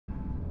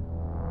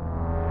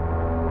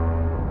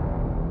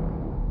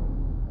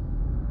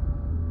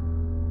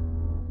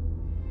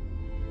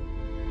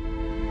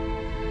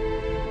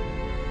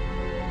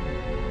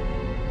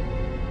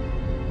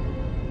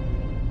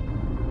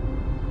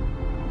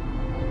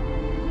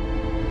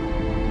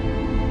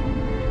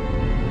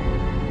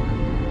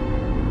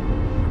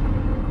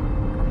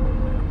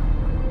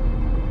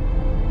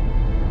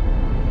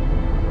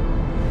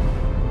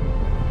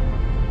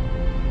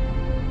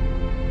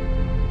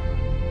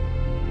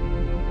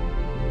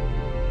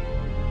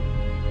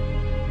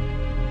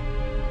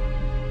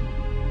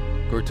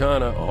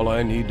Cortana, all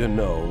I need to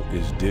know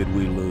is did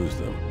we lose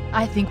them?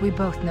 I think we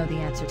both know the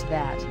answer to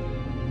that.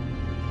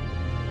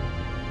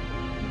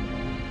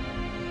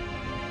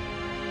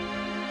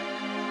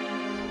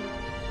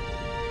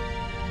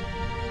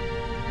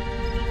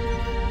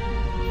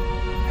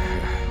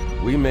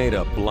 We made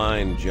a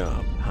blind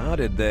jump. How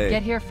did they...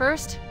 Get here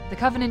first? The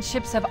Covenant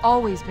ships have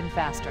always been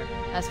faster.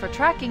 As for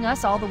tracking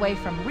us all the way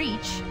from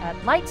Reach,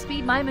 at light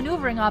speed my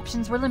maneuvering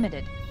options were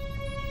limited.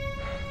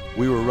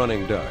 We were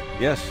running dark,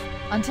 yes?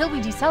 Until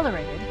we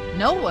decelerated,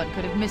 no one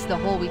could have missed the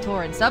hole we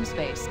tore in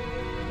subspace.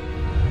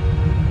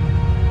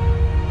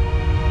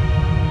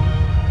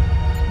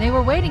 They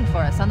were waiting for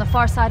us on the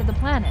far side of the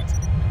planet.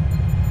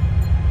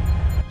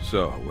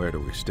 So, where do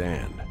we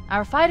stand?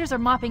 Our fighters are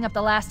mopping up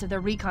the last of their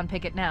recon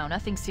picket now,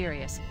 nothing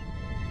serious.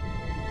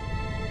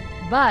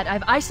 But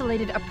I've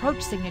isolated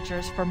approach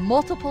signatures for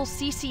multiple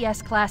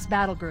CCS-class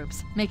battle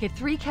groups. Make it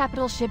 3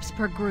 capital ships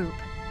per group.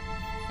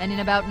 And in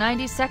about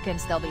 90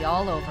 seconds, they'll be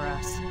all over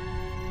us.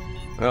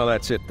 Well,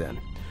 that's it then.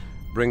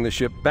 Bring the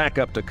ship back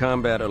up to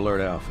Combat Alert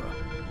Alpha.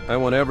 I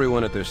want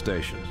everyone at their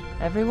stations.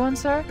 Everyone,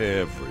 sir?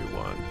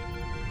 Everyone.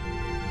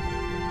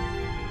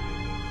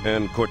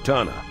 And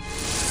Cortana.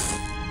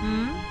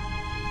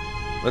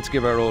 Hmm? Let's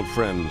give our old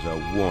friends a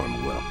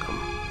warm welcome.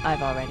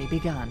 I've already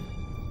begun.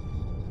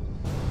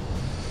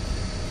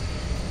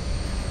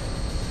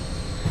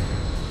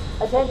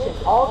 Attention,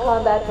 all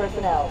combat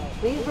personnel.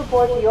 Please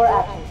report to your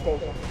action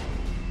station.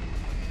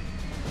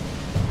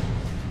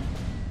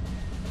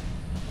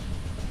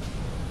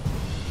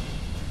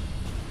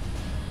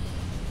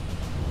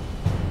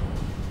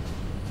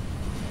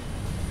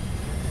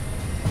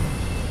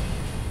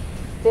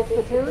 Fifth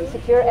platoon,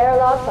 secure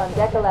airlocks on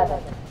deck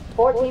 11.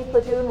 14th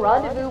platoon,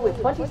 rendezvous with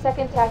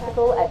 22nd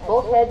Tactical at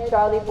bulkhead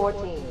Charlie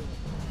 14.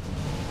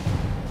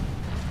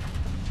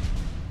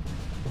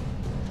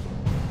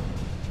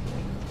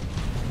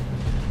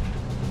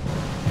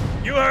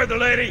 You heard the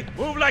lady.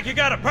 Move like you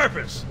got a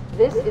purpose.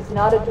 This is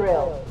not a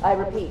drill. I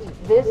repeat,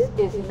 this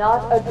is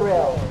not a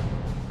drill.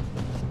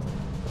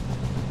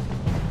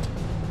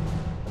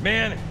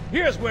 Man,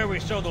 here's where we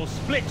show those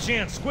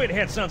split-chin,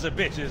 squid-head sons of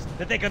bitches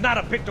that they could not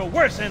have picked a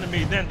worse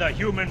enemy than the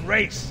human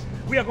race.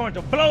 We are going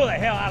to blow the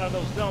hell out of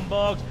those dumb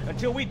bugs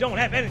until we don't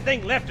have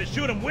anything left to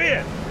shoot them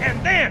with. And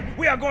then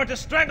we are going to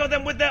strangle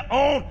them with their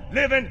own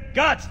living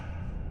guts.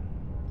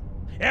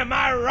 Am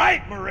I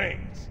right,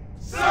 Marines?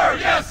 Sir,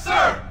 yes,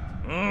 sir!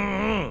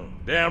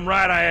 Damn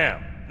right I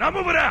am. Now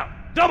move it out!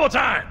 Double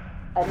time!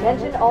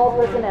 Attention all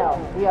personnel.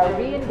 We are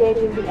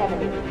re-engaging the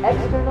enemy.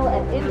 External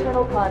and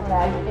internal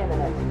contact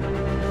imminent.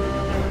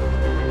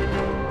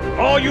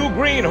 All you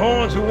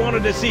greenhorns who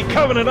wanted to see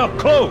Covenant up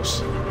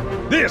close,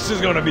 this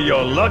is gonna be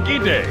your lucky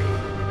day.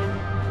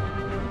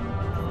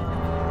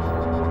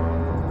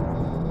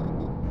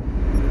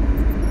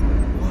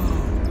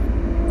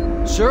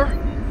 Sir?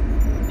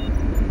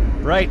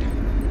 Right.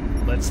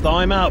 Let's thaw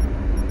him out.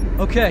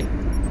 Okay.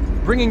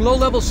 Bringing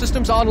low-level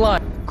systems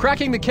online.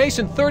 Cracking the case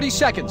in 30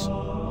 seconds.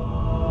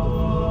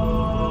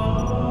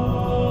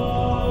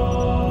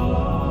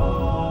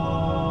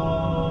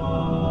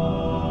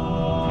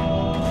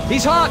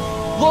 He's hot!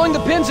 Blowing the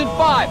pins in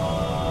 5,